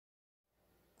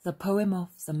The Poem of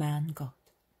the Man God,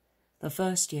 the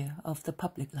first year of the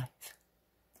public life.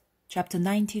 Chapter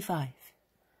 95.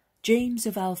 James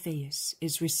of Alphaeus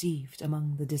is received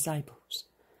among the disciples.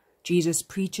 Jesus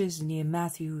preaches near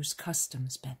Matthew's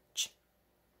customs bench.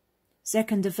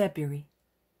 2nd of February,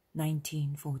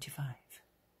 1945.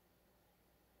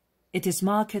 It is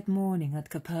market morning at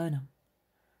Capernaum.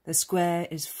 The square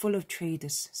is full of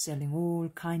traders selling all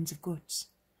kinds of goods.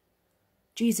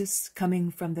 Jesus, coming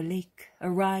from the lake,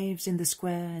 arrives in the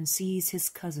square and sees his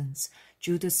cousins,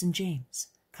 Judas and James,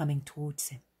 coming towards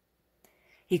him.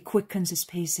 He quickens his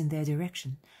pace in their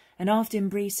direction, and after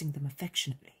embracing them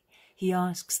affectionately, he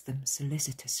asks them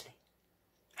solicitously,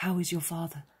 "How is your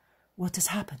father? What has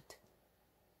happened?"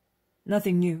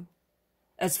 "Nothing new,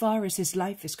 as far as his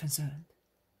life is concerned,"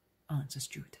 answers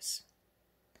Judas.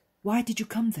 "Why did you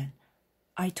come then?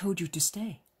 I told you to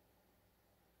stay."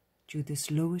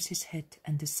 Judas lowers his head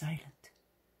and is silent.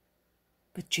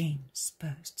 But James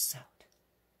bursts out.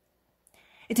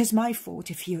 "It is my fault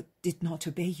if he did not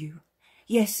obey you.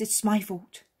 Yes, it's my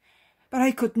fault. But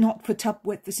I could not put up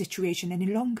with the situation any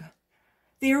longer.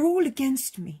 They are all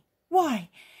against me. Why?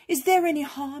 Is there any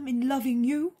harm in loving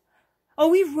you? Are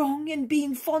we wrong in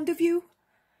being fond of you?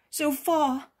 So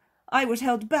far, I was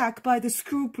held back by the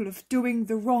scruple of doing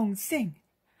the wrong thing.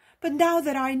 But now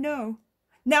that I know,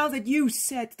 now that you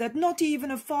said that not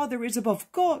even a father is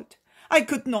above God, I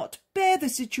could not bear the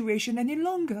situation any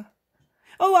longer.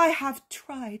 Oh, I have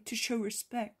tried to show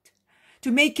respect,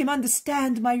 to make him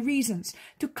understand my reasons,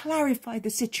 to clarify the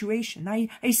situation.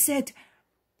 I said,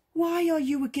 'Why are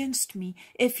you against me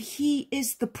if he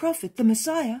is the prophet, the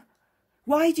Messiah?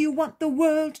 Why do you want the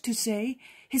world to say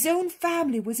his own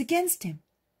family was against him?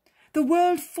 The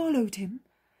world followed him,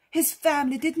 his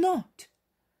family did not.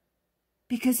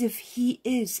 Because if he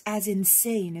is as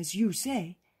insane as you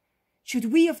say,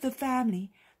 should we of the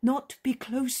family not be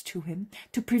close to him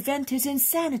to prevent his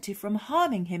insanity from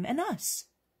harming him and us?'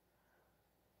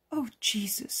 Oh,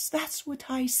 Jesus, that's what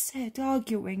I said,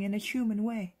 arguing in a human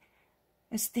way,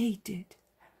 as they did.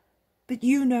 But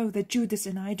you know that Judas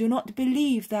and I do not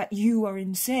believe that you are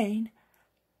insane.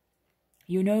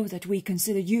 You know that we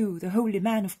consider you the holy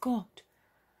man of God.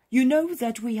 You know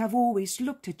that we have always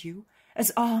looked at you as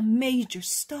our major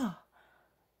star.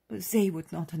 But they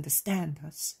would not understand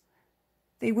us.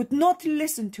 They would not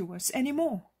listen to us any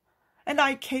more. And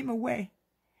I came away.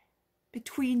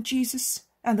 Between Jesus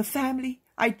and the family,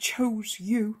 I chose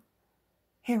you.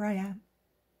 Here I am,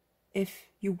 if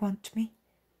you want me.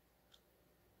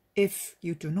 If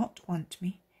you do not want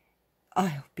me,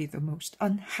 I'll be the most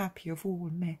unhappy of all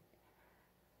men,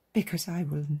 because I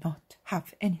will not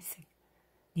have anything,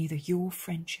 neither your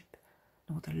friendship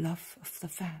nor the love of the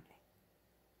family."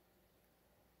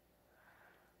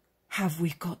 Have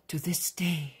we got to this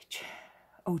stage?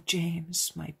 Oh,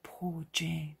 James, my poor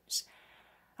James,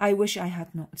 I wish I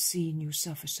had not seen you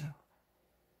suffer so,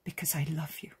 because I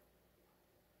love you.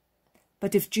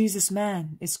 But if Jesus'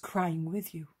 man is crying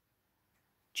with you,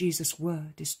 Jesus'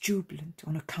 word is jubilant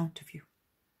on account of you.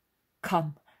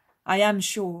 Come, I am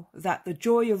sure that the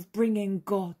joy of bringing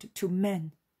God to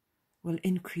men will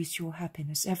increase your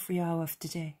happiness every hour of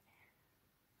today,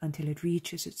 until it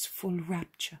reaches its full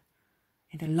rapture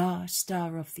in the last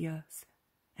hour of the earth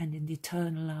and in the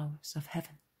eternal hours of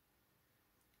heaven.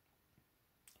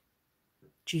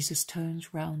 Jesus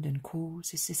turns round and calls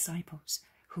his disciples,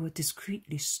 who are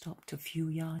discreetly stopped a few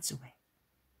yards away.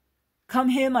 "Come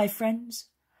here, my friends.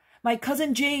 My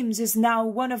cousin James is now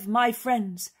one of my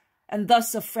friends, and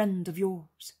thus a friend of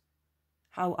yours.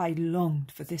 How I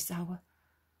longed for this hour,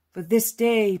 for this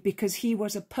day, because he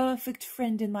was a perfect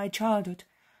friend in my childhood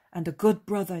and a good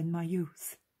brother in my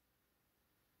youth."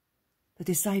 The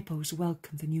disciples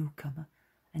welcomed the newcomer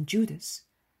and Judas,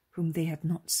 whom they had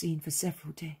not seen for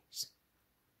several days.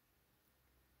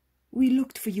 "We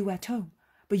looked for you at home,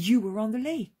 but you were on the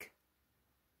lake."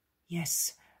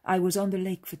 "Yes, I was on the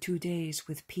lake for 2 days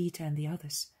with Peter and the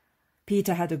others.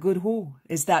 Peter had a good haul.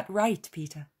 Is that right,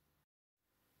 Peter?"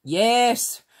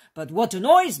 "Yes, but what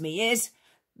annoys me is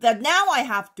that now I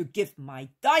have to give my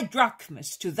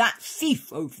didrachmas to that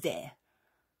thief over there."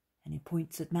 And he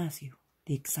points at Matthew,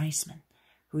 the exciseman,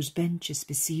 whose bench is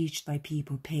besieged by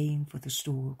people paying for the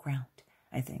store ground,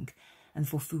 I think, and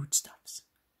for foodstuffs.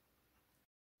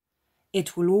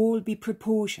 "It will all be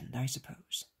proportioned, I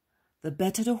suppose. The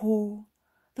better the haul,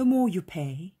 the more you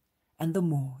pay, and the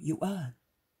more you earn."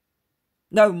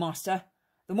 "No, master.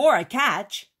 The more I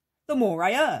catch, the more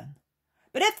I earn.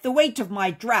 But if the weight of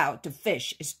my draught of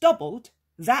fish is doubled,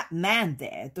 that man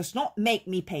there does not make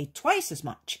me pay twice as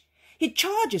much. He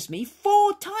charges me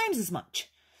 4 times as much.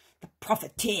 The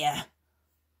profiteer."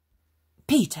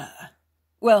 "Peter,"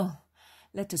 Well,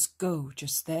 let us go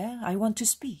just there. I want to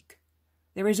speak.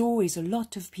 There is always a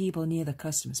lot of people near the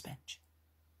customs bench.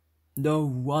 No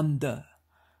wonder,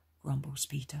 grumbles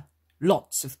Peter.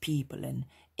 Lots of people and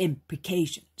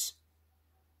imprecations.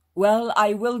 Well,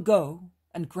 I will go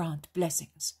and grant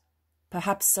blessings.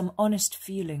 Perhaps some honest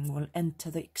feeling will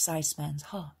enter the exciseman's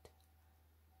heart.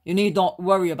 You need not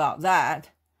worry about that.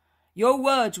 Your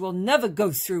words will never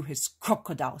go through his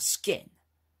crocodile skin.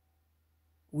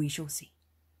 We shall see.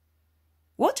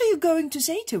 What are you going to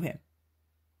say to him?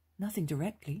 Nothing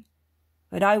directly,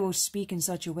 but I will speak in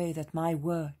such a way that my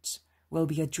words will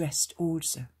be addressed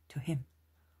also to him.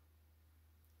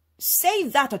 Say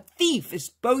that a thief is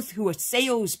both who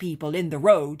assails people in the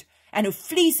road and who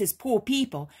fleeces poor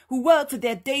people who work for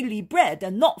their daily bread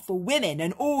and not for women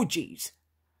and orgies.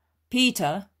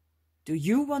 Peter, do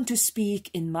you want to speak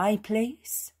in my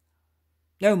place?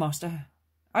 No, master,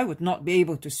 I would not be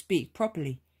able to speak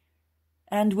properly.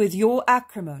 And with your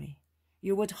acrimony,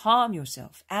 you would harm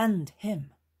yourself and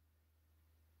him.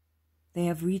 They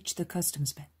have reached the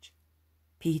customs bench.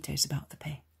 Peter is about to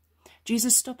pay.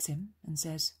 Jesus stops him and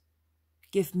says,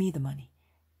 "Give me the money.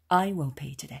 I will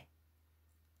pay today."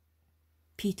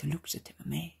 Peter looks at him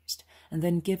amazed and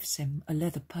then gives him a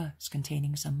leather purse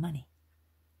containing some money.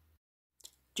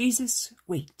 Jesus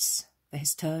waits for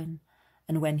his turn,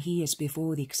 and when he is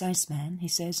before the exciseman, he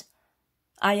says,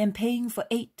 "I am paying for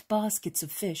 8 baskets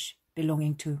of fish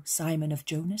belonging to Simon of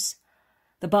Jonas.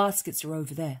 The baskets are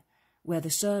over there, where the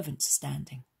servants are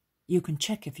standing. You can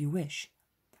check if you wish.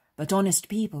 But honest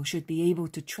people should be able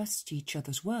to trust each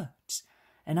other's words,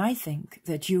 and I think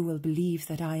that you will believe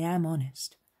that I am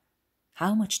honest.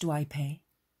 How much do I pay?"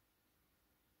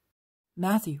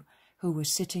 Matthew, who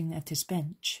was sitting at his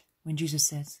bench when Jesus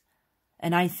says,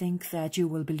 "And I think that you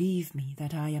will believe me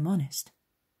that I am honest,"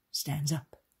 stands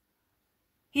up.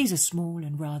 He's a small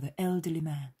and rather elderly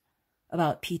man,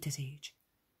 about Peter's age,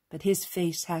 but his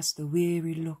face has the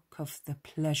weary look of the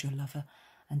pleasure lover,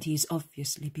 and he is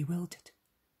obviously bewildered.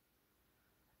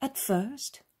 At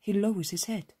first he lowers his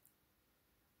head.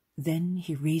 Then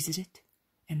he raises it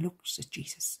and looks at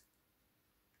Jesus.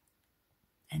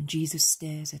 And Jesus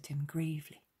stares at him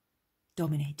gravely,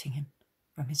 dominating him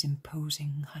from his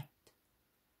imposing height.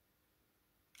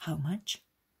 "How much?"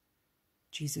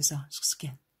 Jesus asks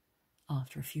again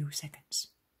after a few seconds.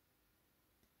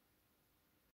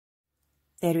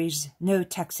 "There is no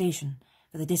taxation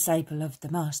for the disciple of the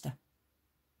Master,"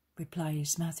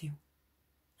 replies Matthew,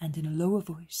 and in a lower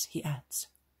voice he adds,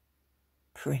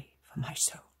 "Pray for my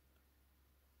soul."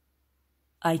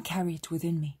 "I carry it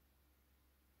within me,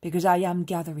 because I am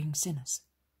gathering sinners.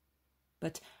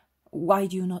 But why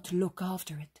do you not look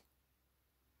after it?"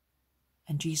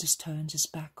 And Jesus turns his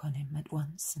back on him at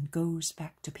once and goes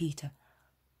back to Peter,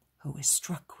 who is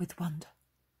struck with wonder.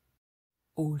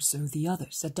 Also the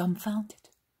others are dumbfounded.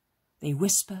 They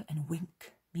whisper and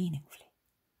wink meaningfully.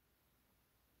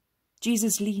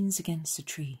 Jesus leans against a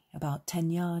tree about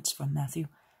 10 yards from Matthew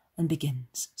and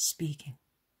begins speaking.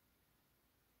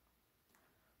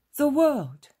 "The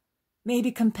world may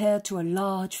be compared to a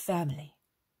large family,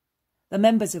 the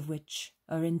members of which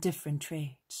are in different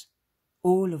trades,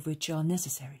 all of which are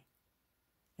necessary.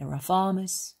 There are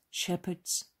farmers,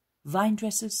 shepherds,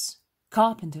 vine-dressers,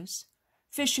 carpenters,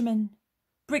 fishermen,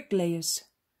 bricklayers,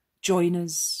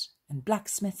 joiners, and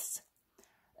blacksmiths,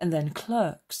 and then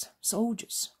clerks,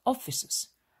 soldiers, officers,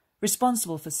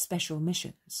 responsible for special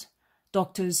missions,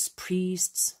 doctors,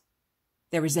 priests.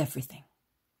 There is everything.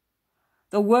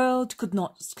 The world could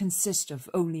not consist of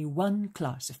only one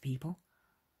class of people.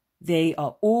 They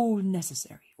are all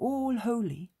necessary, all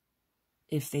holy,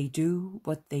 if they do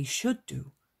what they should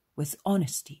do with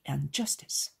honesty and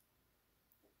justice.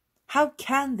 How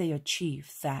can they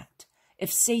achieve that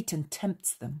if Satan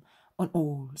tempts them on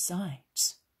all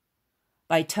sides?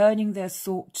 By turning their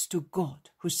thoughts to God,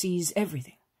 who sees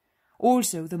everything,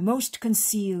 also the most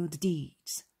concealed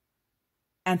deeds,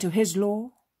 and to his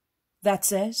law that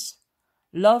says,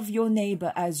 "Love your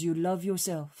neighbor as you love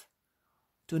yourself.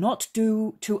 Do not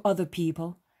do to other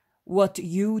people what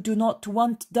you do not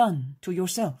want done to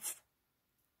yourself.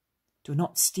 Do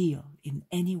not steal in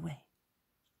any way."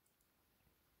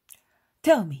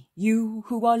 Tell me, you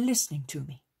who are listening to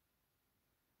me,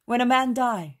 when a man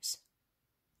dies,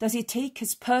 does he take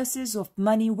his purses of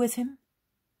money with him?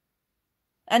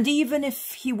 And even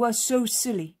if he were so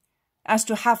silly as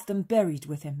to have them buried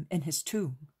with him in his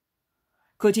tomb,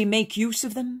 could he make use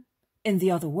of them in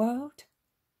the other world?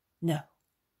 No.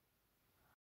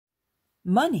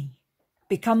 Money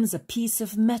becomes a piece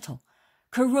of metal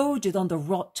corroded on the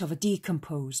rot of a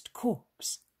decomposed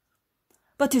corpse,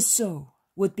 but his soul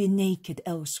would be naked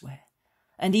elsewhere,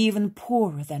 and even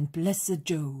poorer than blessed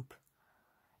Job.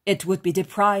 It would be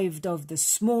deprived of the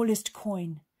smallest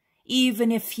coin,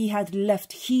 even if he had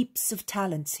left heaps of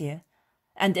talents here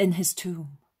and in his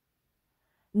tomb.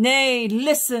 Nay,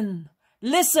 listen,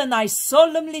 listen, I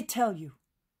solemnly tell you,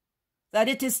 that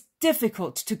it is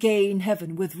difficult to gain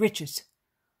heaven with riches.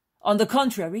 On the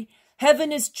contrary,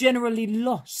 heaven is generally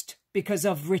lost because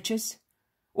of riches,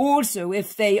 also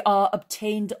if they are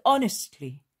obtained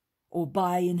honestly or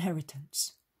by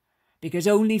inheritance, because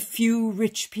only few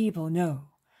rich people know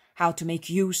how to make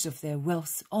use of their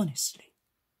wealth honestly.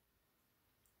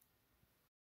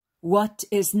 What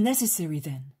is necessary,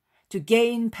 then, to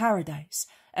gain paradise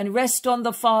and rest on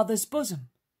the Father's bosom?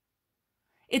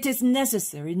 It is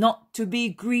necessary not to be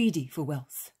greedy for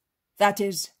wealth, that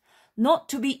is, not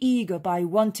to be eager by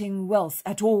wanting wealth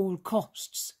at all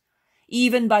costs,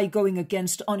 even by going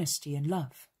against honesty and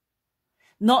love,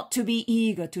 not to be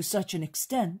eager to such an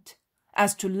extent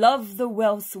as to love the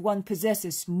wealth one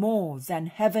possesses more than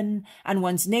heaven and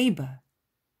one's neighbour,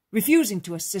 refusing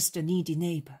to assist a needy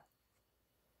neighbour.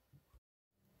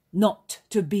 Not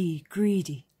to be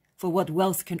greedy for what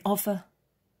wealth can offer,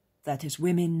 that is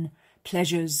women,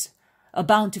 pleasures, a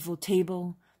bountiful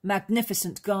table,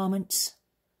 magnificent garments,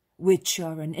 which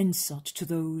are an insult to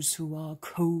those who are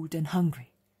cold and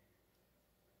hungry.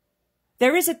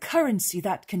 There is a currency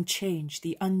that can change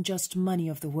the unjust money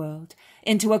of the world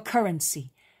into a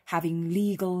currency having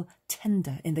legal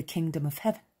tender in the kingdom of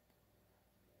heaven.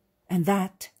 And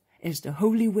that is the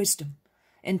holy wisdom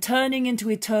in turning into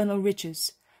eternal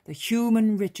riches the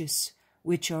human riches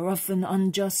which are often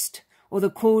unjust or the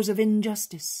cause of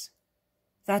injustice.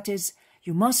 That is,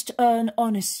 you must earn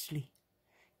honestly,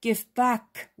 give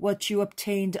back what you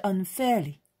obtained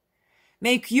unfairly,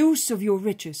 make use of your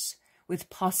riches with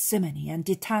parsimony and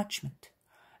detachment,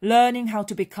 learning how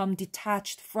to become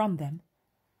detached from them,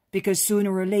 because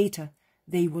sooner or later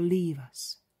they will leave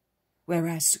us,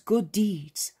 whereas good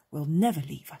deeds will never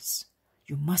leave us.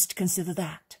 You must consider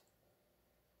that.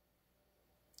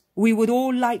 We would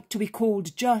all like to be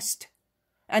called just,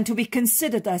 and to be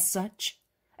considered as such,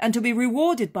 and to be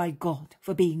rewarded by God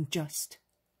for being just.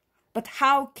 But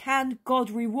how can God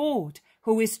reward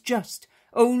who is just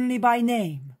only by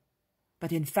name,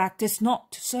 but in fact is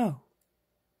not so?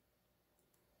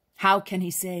 How can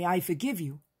he say, I forgive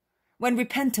you, when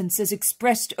repentance is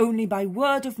expressed only by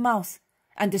word of mouth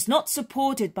and is not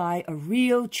supported by a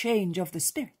real change of the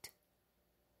spirit?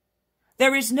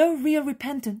 There is no real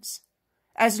repentance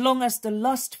as long as the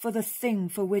lust for the thing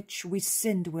for which we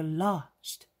sinned will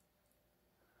last.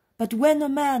 But when a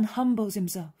man humbles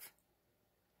himself,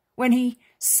 when he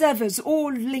severs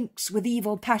all links with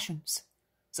evil passions,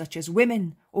 such as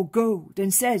women or gold,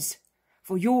 and says,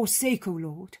 For your sake, O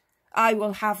Lord, I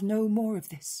will have no more of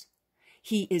this,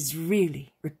 he is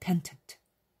really repentant.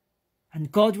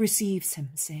 And God receives him,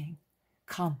 saying,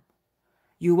 Come,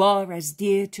 you are as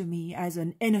dear to me as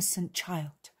an innocent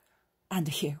child and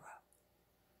a hero.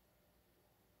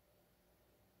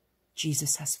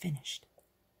 Jesus has finished.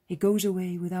 He goes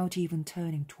away without even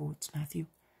turning towards Matthew,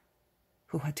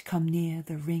 who had come near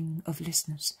the ring of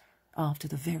listeners after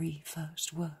the very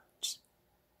first words.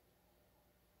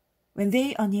 When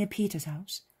they are near Peter's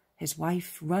house, his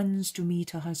wife runs to meet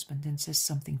her husband and says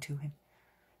something to him.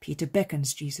 Peter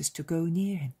beckons Jesus to go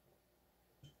near him.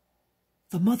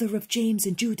 The mother of James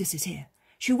and Judas is here.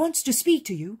 She wants to speak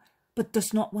to you, but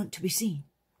does not want to be seen.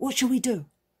 What shall we do?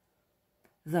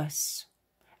 Thus,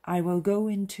 I will go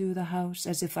into the house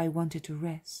as if I wanted to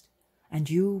rest, and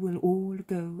you will all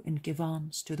go and give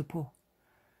alms to the poor.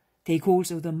 Take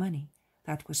also the money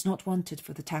that was not wanted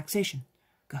for the taxation.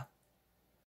 Go.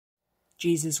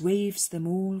 Jesus waves them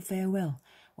all farewell,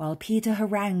 while Peter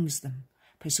harangues them,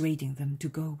 persuading them to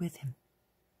go with him.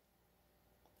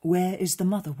 Where is the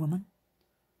mother, woman?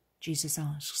 Jesus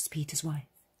asks Peter's wife.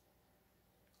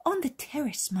 On the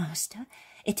terrace, Master.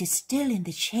 It is still in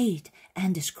the shade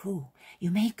and is cool.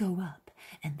 You may go up,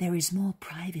 and there is more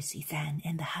privacy than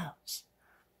in the house.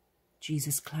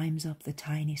 Jesus climbs up the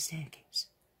tiny staircase.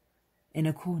 In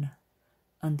a corner,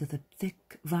 under the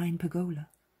thick vine pergola,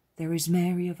 there is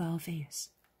Mary of Alphaeus,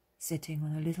 sitting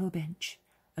on a little bench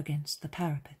against the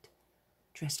parapet,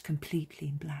 dressed completely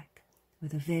in black,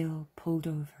 with a veil pulled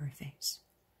over her face.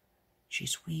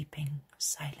 She's weeping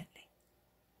silently.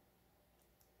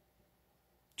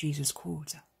 Jesus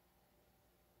calls her.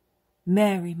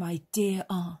 Mary, my dear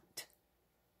aunt.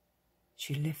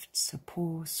 She lifts her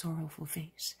poor, sorrowful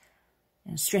face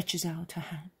and stretches out her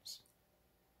hands.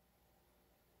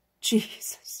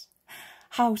 Jesus,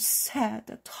 how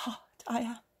sad at heart I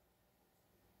am.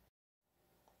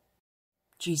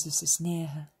 Jesus is near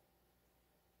her.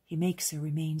 He makes her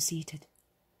remain seated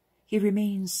He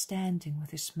remains standing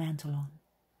with his mantle on,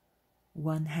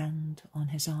 one hand on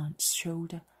his aunt's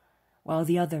shoulder, while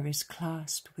the other is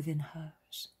clasped within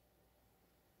hers.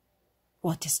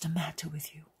 "What is the matter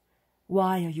with you?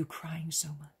 Why are you crying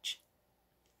so much?"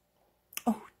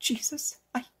 "Oh, Jesus,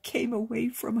 I came away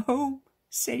from home,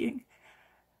 saying,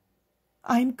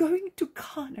 'I'm going to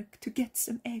Karnak to get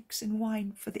some eggs and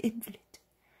wine for the invalid.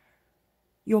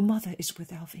 Your mother is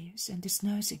with Alphaeus and is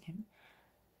nursing him,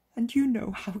 and you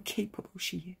know how capable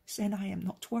she is, and I am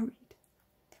not worried.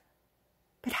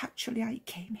 But actually I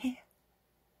came here.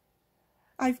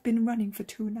 I've been running for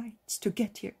 2 nights to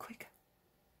get here quicker.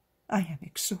 I am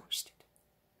exhausted.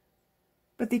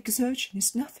 But the exertion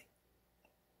is nothing.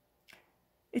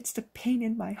 It's the pain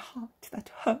in my heart that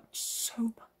hurts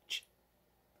so much.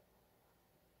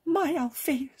 My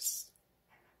Alphaeus,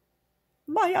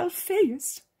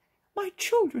 my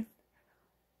children,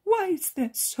 why is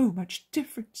there so much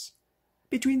difference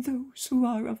between those who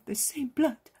are of the same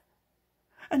blood?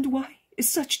 And why is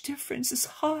such difference as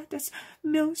hard as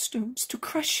millstones to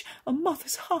crush a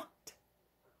mother's heart?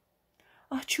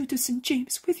 Are Judas and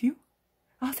James with you?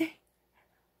 Are they?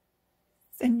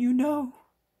 Then you know,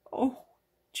 oh,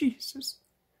 Jesus,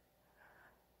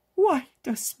 why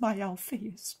does my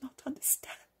Alphaeus not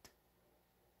understand?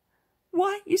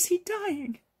 Why is he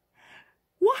dying?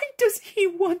 Why does he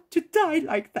want to die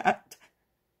like that?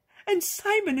 And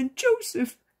Simon and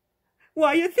Joseph,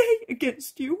 why are they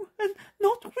against you and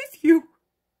not with you?"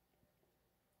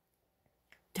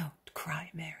 "Don't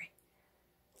cry, Mary.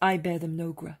 I bear them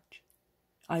no grudge.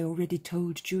 I already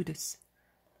told Judas.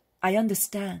 I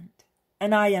understand,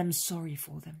 and I am sorry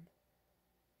for them.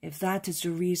 If that is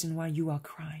the reason why you are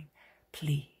crying,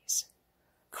 please,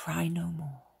 cry no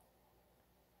more."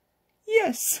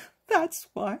 "Yes, that's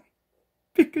why.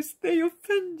 Because they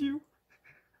offend you.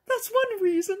 That's one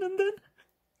reason, and then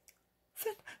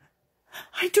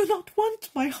I do not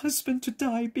want my husband to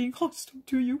die being hostile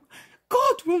to you.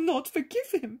 God will not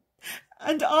forgive him.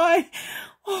 And I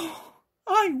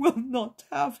will not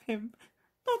have him,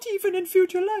 not even in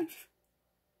future life."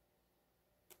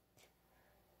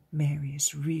 Mary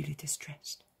is really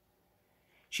distressed.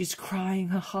 She's crying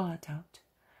her heart out,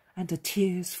 and the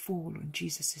tears fall on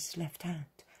Jesus' left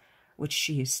hand, which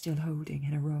she is still holding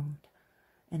in her own,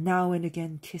 and now and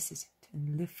again kisses it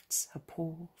and lifts her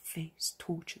poor face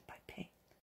tortured by pain.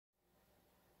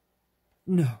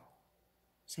 "No,"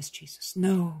 says Jesus,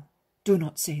 "no, do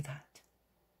not say that.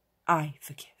 I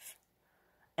forgive.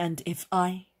 And if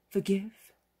I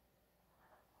forgive—"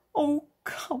 "Oh,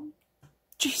 come,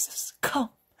 Jesus,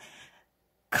 come.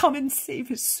 Come and save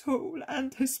his soul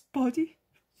and his body.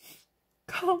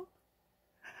 Come.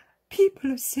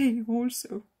 People are saying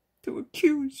also to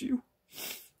accuse you.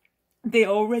 They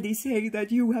already say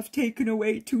that you have taken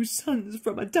away 2 sons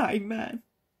from a dying man.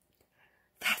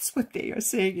 That's what they are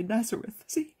saying in Nazareth,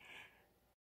 see?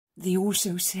 They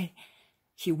also say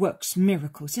he works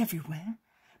miracles everywhere,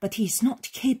 but he is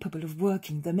not capable of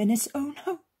working them in his own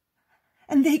home.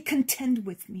 And they contend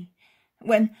with me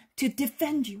when, to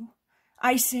defend you,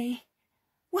 I say,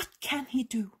 what can he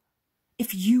do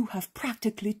if you have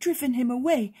practically driven him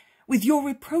away with your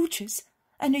reproaches,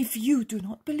 and if you do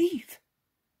not believe?"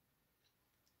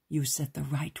 You said the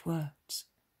right words.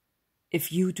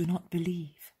 If you do not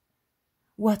believe,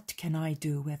 what can I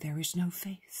do where there is no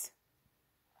faith?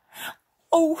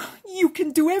 "Oh, you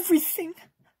can do everything.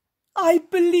 I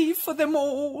believe for them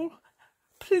all.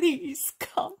 Please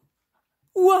come,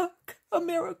 work a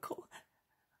miracle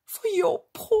for your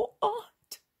poor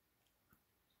aunt."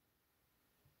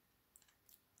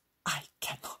 "I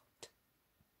cannot."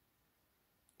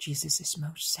 Jesus is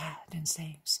most sad in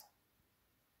saying so.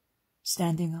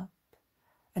 Standing up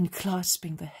and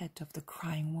clasping the head of the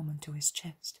crying woman to his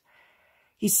chest,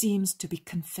 he seems to be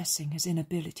confessing his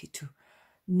inability to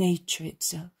nature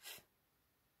itself,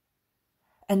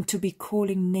 and to be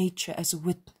calling nature as a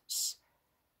witness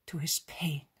to his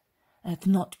pain at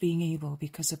not being able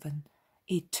because of an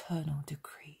eternal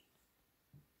decree.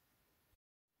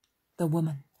 The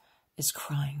woman is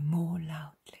crying more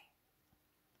loudly.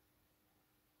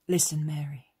 "Listen,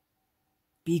 Mary,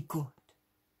 be good.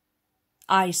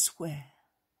 I swear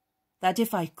that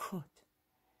if I could,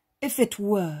 if it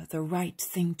were the right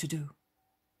thing to do,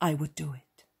 I would do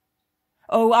it.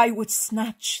 Oh, I would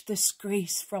snatch this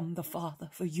grace from the Father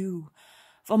for you,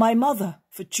 for my mother,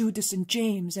 for Judas and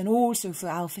James, and also for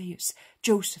Alphaeus,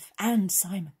 Joseph, and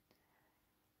Simon.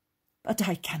 But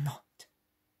I cannot.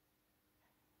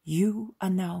 You are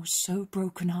now so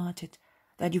broken-hearted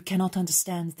that you cannot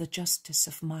understand the justice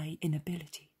of my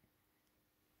inability.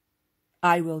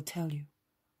 I will tell you,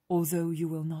 although you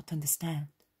will not understand.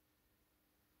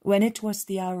 When it was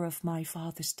the hour of my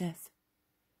father's death,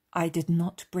 I did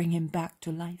not bring him back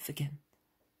to life again.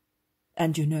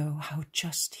 And you know how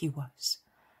just he was,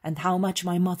 and how much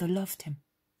my mother loved him.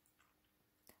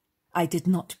 I did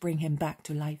not bring him back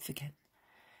to life again.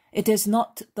 It is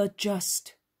not the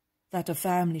just that a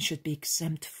family should be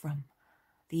exempt from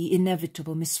the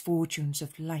inevitable misfortunes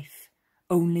of life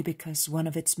only because one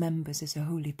of its members is a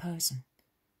holy person.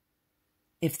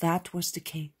 If that was the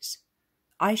case,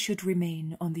 I should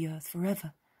remain on the earth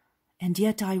forever, and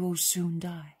yet I will soon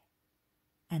die.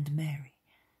 And Mary,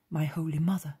 my holy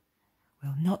mother,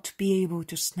 will not be able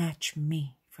to snatch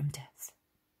me from death.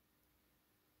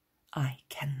 I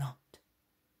cannot.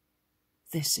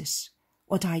 This is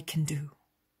what I can do,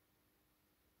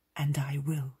 and I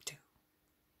will do.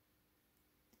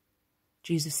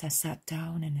 Jesus has sat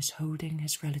down and is holding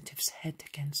his relative's head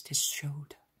against his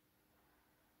shoulder.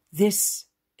 This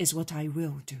is what I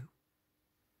will do.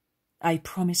 I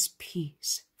promise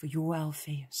peace for your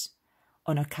Alphaeus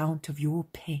on account of your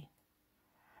pain,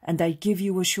 and I give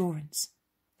you assurance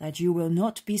that you will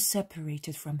not be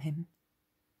separated from him,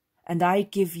 and I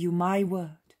give you my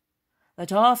word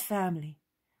that our family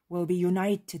will be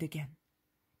united again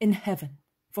in heaven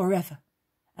forever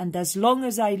and as long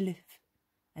as I live,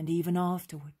 and even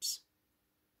afterwards.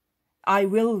 I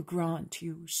will grant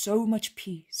you so much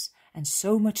peace and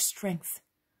so much strength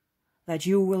that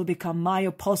you will become my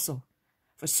apostle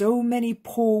for so many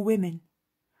poor women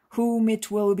whom it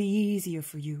will be easier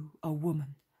for you, a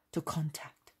woman, to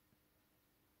contact.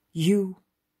 You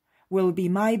will be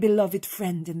my beloved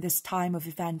friend in this time of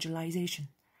evangelization.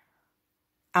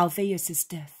 Alphaeus'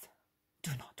 death,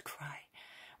 do not cry,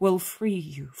 will free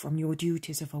you from your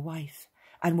duties of a wife,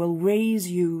 and will raise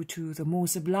you to the more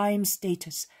sublime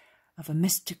status of a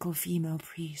mystical female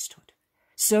priesthood,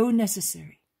 so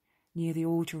necessary near the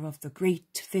altar of the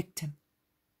great victim,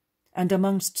 and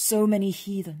amongst so many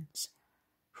heathens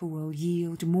who will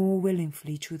yield more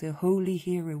willingly to the holy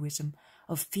heroism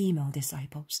of female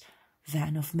disciples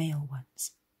than of male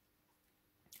ones.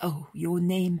 Oh, your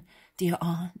name, dear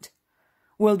aunt,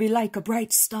 will be like a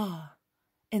bright star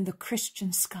in the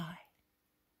Christian sky.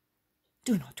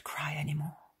 Do not cry any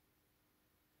more.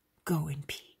 Go in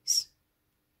peace.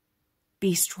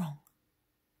 Be strong,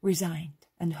 resigned,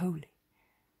 and holy.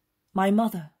 My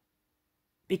mother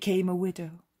became a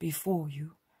widow before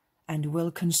you, and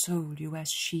will console you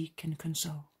as she can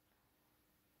console.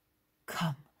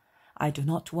 Come, I do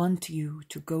not want you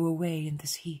to go away in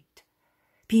this heat.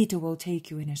 Peter will take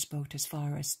you in his boat as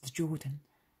far as the Jordan,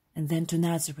 and then to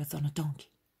Nazareth on a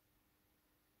donkey.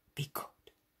 Be good.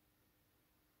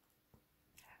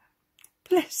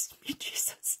 Bless me,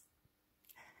 Jesus.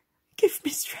 Give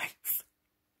me strength.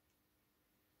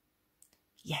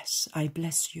 Yes, I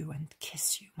bless you and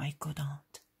kiss you, my good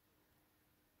aunt.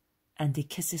 And he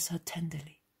kisses her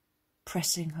tenderly,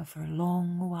 pressing her for a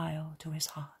long while to his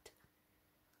heart,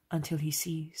 until he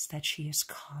sees that she is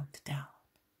calmed down.